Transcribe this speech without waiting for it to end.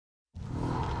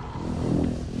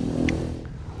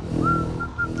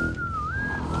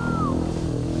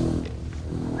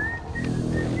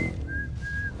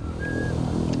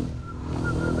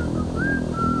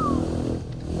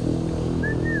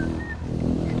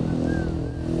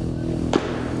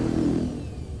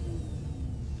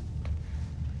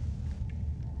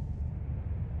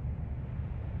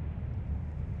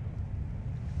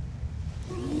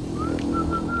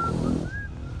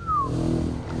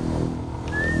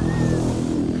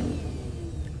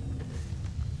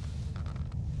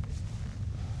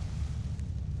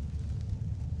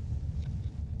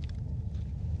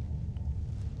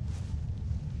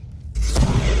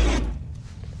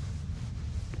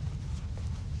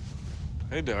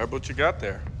Hey, Darb, what you got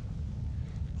there?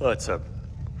 Well, it's a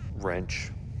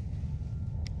wrench.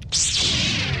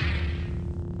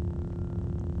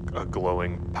 A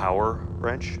glowing power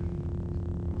wrench?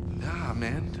 Nah,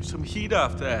 man, there's some heat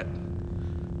off that.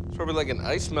 It's probably like an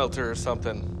ice melter or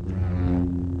something.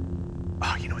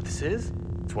 Oh, you know what this is?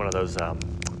 It's one of those, what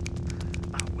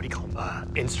do you call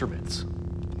them? Instruments.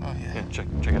 Oh, yeah. Yeah, check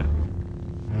it out.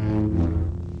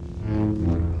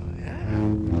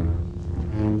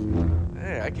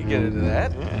 Hey, I could get into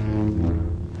that. Yeah.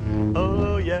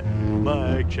 Oh, yeah,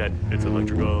 Mike, Chet, it's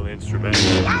electrical instrument.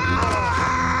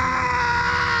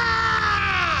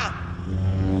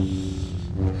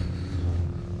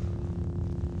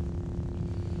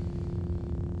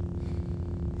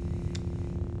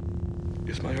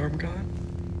 Is my arm gone?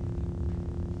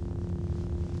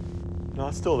 No,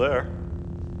 it's still there.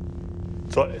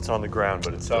 So it's on the ground,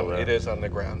 but it's still there. It is on the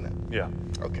ground then. Yeah.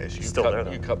 Okay, so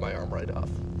you cut my arm right off.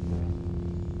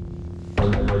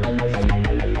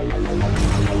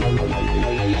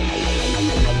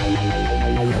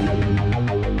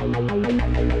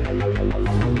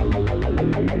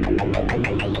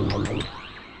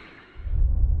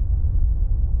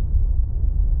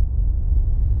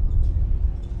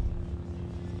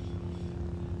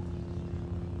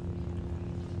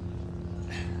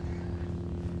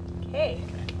 Hey,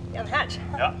 young hatch.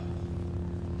 Yeah.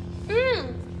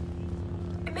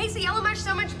 It makes the yellow mush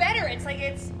so much better. It's like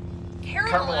it's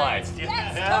Caramelized.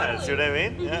 Yes, totally. See what I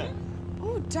mean? Yeah.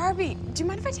 Ooh, Darby, do you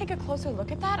mind if I take a closer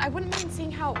look at that? I wouldn't mind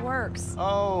seeing how it works.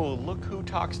 Oh, look who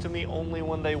talks to me only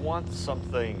when they want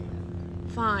something.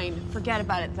 Fine, forget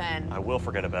about it then. I will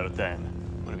forget about it then.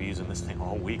 I'm gonna be using this thing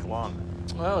all week long.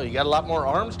 Well, you got a lot more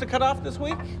arms to cut off this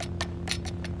week?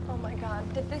 Oh my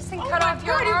God, did this thing cut off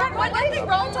your arm? What did they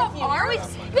roll off arm?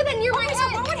 But then you're right. So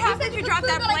what would happen if you dropped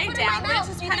that blade down? Would it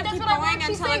just kind of keep going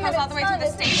until it goes all the way to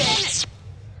the station?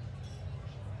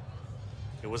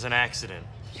 It was an accident.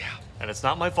 Yeah. And it's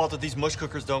not my fault that these mush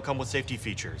cookers don't come with safety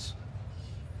features.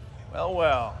 Well,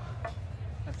 well.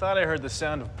 I thought I heard the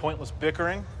sound of pointless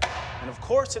bickering. And of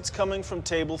course it's coming from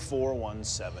table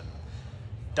 417.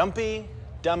 Dumpy,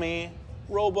 Dummy,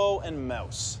 Robo, and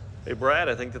Mouse. Hey, Brad,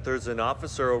 I think that there's an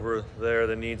officer over there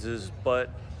that needs his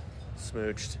butt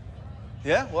smooched.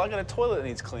 Yeah, well, I got a toilet that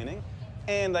needs cleaning.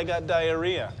 And I got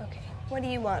diarrhea. Okay, what do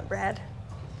you want, Brad?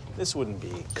 This wouldn't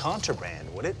be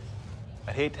contraband, would it?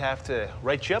 I'd hate to have to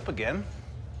write you up again.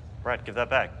 Brad, give that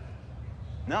back.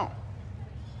 No.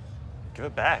 Give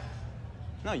it back.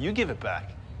 No, you give it back.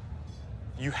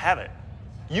 You have it.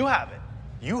 You have it.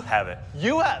 You have it.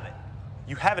 You have it.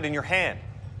 You have it in your hand.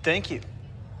 Thank you.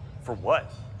 For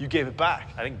what? You gave it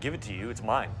back. I didn't give it to you, it's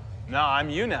mine. No,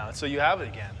 I'm you now, so you have it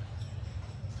again.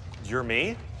 You're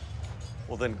me?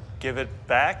 Well, then give it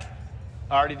back.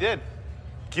 I already did.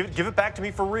 Give it back to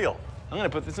me for real. I'm gonna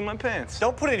put this in my pants.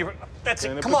 Don't put it in your... That's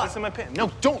I'm it, gonna come put on. this in my pants.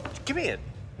 No, don't. Give me it.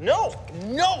 No.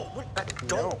 No.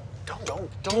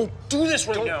 Don't do this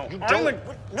right now. You don't.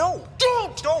 No.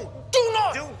 Don't. Do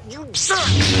not. You...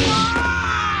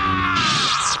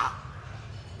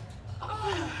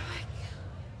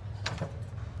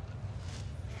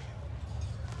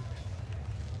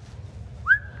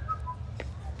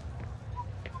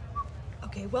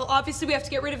 Okay, well, obviously we have to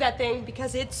get rid of that thing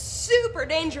because it's super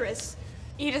dangerous.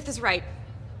 Edith is right.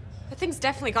 That thing's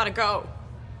definitely gotta go.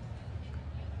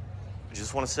 I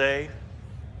just want to say,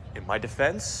 in my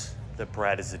defense, that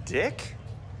Brad is a dick.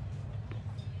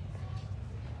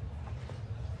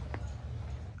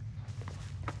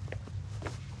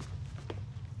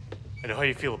 I know how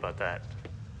you feel about that.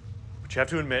 But you have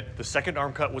to admit, the second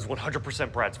arm cut was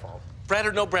 100% Brad's fault. Brad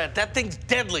or no Brad, that thing's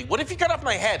deadly. What if you cut off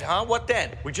my head, huh? What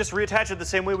then? We just reattach it the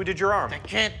same way we did your arm. I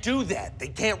can't do that. They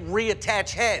can't reattach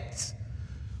heads.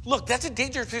 Look, that's a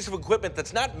dangerous piece of equipment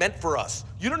that's not meant for us.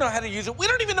 You don't know how to use it. We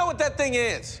don't even know what that thing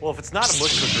is. Well, if it's not a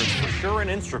mush cooker, it's for sure an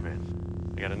instrument.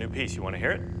 I got a new piece. You want to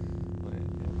hear it?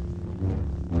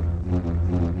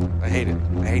 I hate it.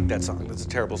 I hate that song. That's a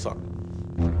terrible song.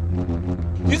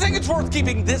 You think it's worth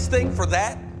keeping this thing for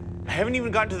that? I haven't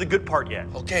even gotten to the good part yet.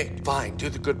 Okay, fine. Do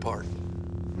the good part.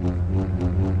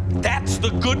 That's the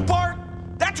good part?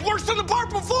 That's worse than the part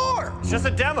before! It's just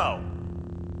a demo.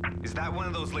 Is that one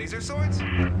of those laser swords?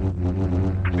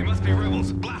 They must be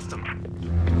rebels. Blast them.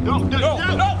 No!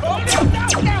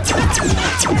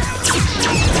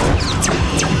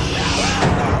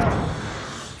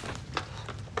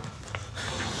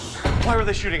 Why were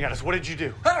they shooting at us? What did you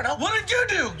do? I don't know. What did you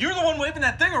do? You're the one waving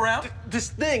that thing around. This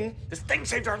thing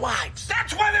saved our lives.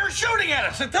 That's why they were shooting at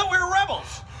us. They thought we were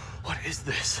rebels. What is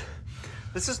this?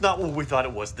 This is not what we thought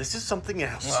it was. This is something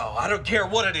else. Well, I don't care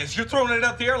what it is. You're throwing it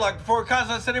up the airlock before it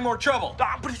causes us any more trouble.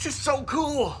 Ah, but it's just so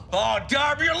cool. Oh,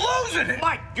 Darby, you're losing it.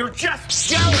 Mike, you're just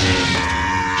jealous.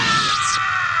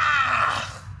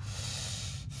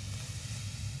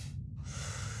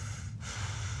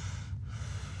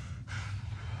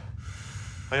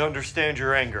 I understand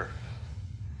your anger.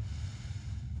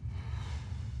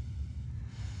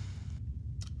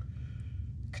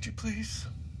 Could you please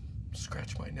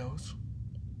scratch my nose?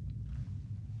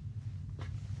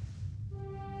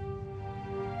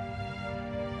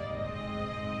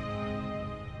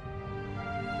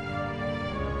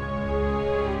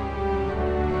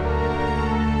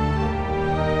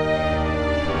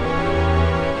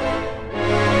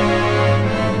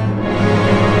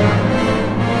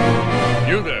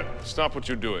 You there! Stop what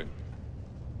you're doing.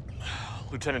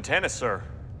 Lieutenant Tannis, sir.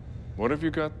 What have you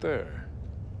got there?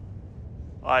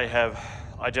 I have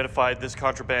identified this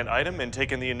contraband item and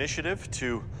taken the initiative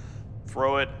to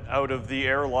throw it out of the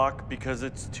airlock because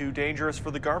it's too dangerous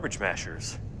for the garbage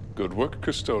mashers. Good work,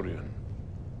 Custodian.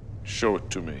 Show it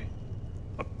to me.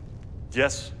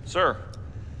 Yes, sir.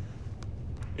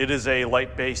 It is a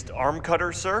light-based arm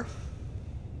cutter, sir.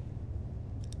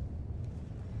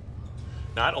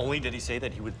 Not only did he say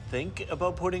that he would think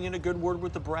about putting in a good word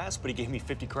with the brass, but he gave me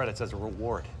 50 credits as a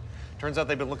reward. Turns out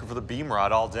they've been looking for the beam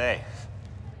rod all day.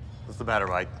 What's the matter,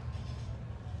 Mike?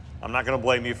 I'm not gonna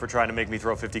blame you for trying to make me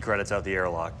throw 50 credits out the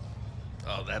airlock.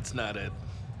 Oh, that's not it.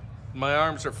 My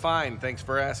arms are fine, thanks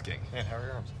for asking. Man, how are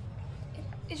your arms?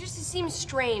 It just seems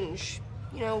strange.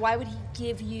 You know, why would he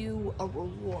give you a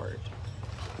reward?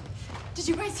 Did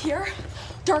you guys hear?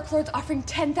 Dark Lord's offering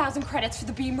 10,000 credits for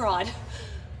the beam rod.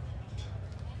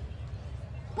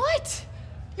 What?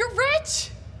 You're rich?